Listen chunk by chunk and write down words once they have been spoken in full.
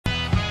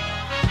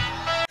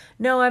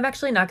No, I'm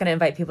actually not going to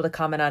invite people to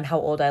comment on how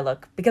old I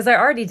look because I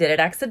already did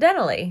it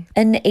accidentally.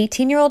 An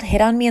 18-year-old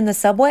hit on me in the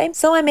subway,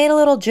 so I made a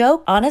little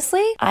joke.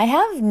 Honestly, I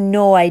have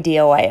no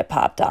idea why it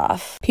popped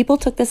off. People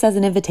took this as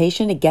an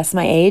invitation to guess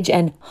my age,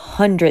 and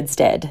hundreds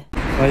did.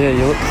 Oh yeah,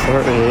 you look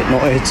 30,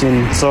 not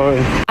 18, sorry.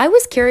 I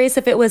was curious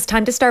if it was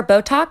time to start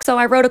Botox, so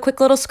I wrote a quick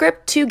little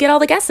script to get all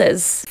the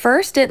guesses.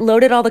 First, it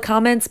loaded all the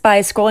comments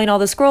by scrolling all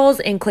the scrolls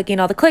and clicking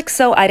all the clicks,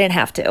 so I didn't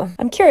have to.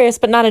 I'm curious,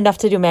 but not enough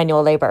to do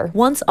manual labor.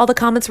 Once all the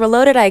comments were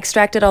loaded, I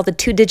extracted all the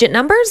 2-digit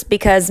numbers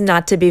because,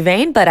 not to be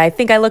vain, but I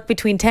think I look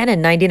between 10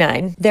 and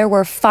 99. There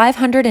were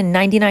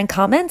 599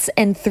 comments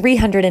and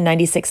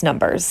 396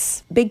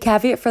 numbers. Big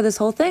caveat for this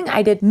whole thing,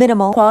 I did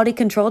minimal quality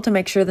control to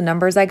make sure the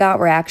numbers I got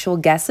were actual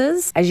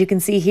guesses. As you can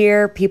see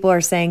here, people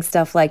are saying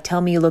stuff like,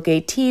 tell me you look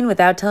 18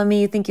 without telling me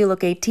you think you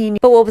look 18.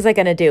 But what was I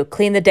gonna do?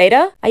 Clean the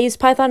data? I used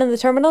Python in the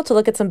terminal to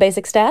look at some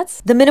basic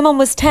stats. The minimum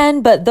was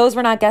 10, but those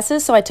were not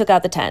guesses, so I took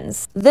out the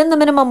 10s. Then the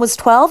minimum was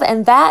 12,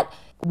 and that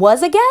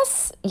was a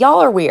guess? Y'all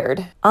are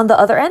weird. On the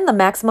other end, the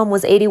maximum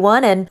was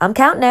 81, and I'm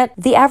counting it.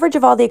 The average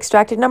of all the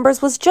extracted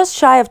numbers was just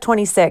shy of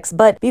 26,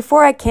 but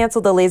before I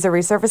cancel the laser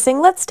resurfacing,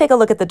 let's take a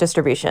look at the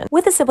distribution.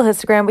 With a simple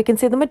histogram, we can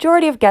see the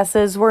majority of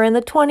guesses were in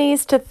the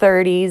 20s to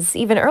 30s,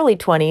 even early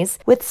 20s,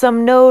 with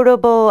some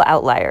notable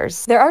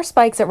outliers. There are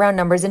spikes at round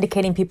numbers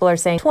indicating people are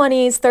saying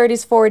 20s,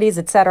 30s, 40s,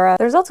 etc.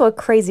 There's also a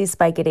crazy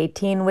spike at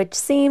 18, which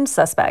seems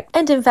suspect.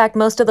 And in fact,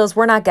 most of those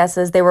were not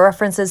guesses. They were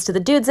references to the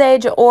dude's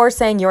age or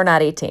saying you're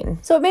not 18.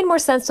 So it made more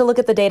sense to look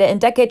at the data in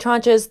decade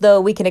tranches,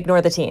 though we can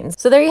ignore the teens.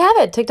 So there you have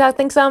it. TikTok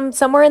thinks I'm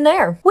somewhere in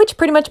there, which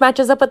pretty much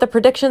matches up with the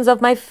predictions of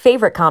my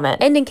favorite comment.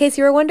 And in case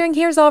you were wondering,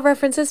 here's all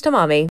references to mommy.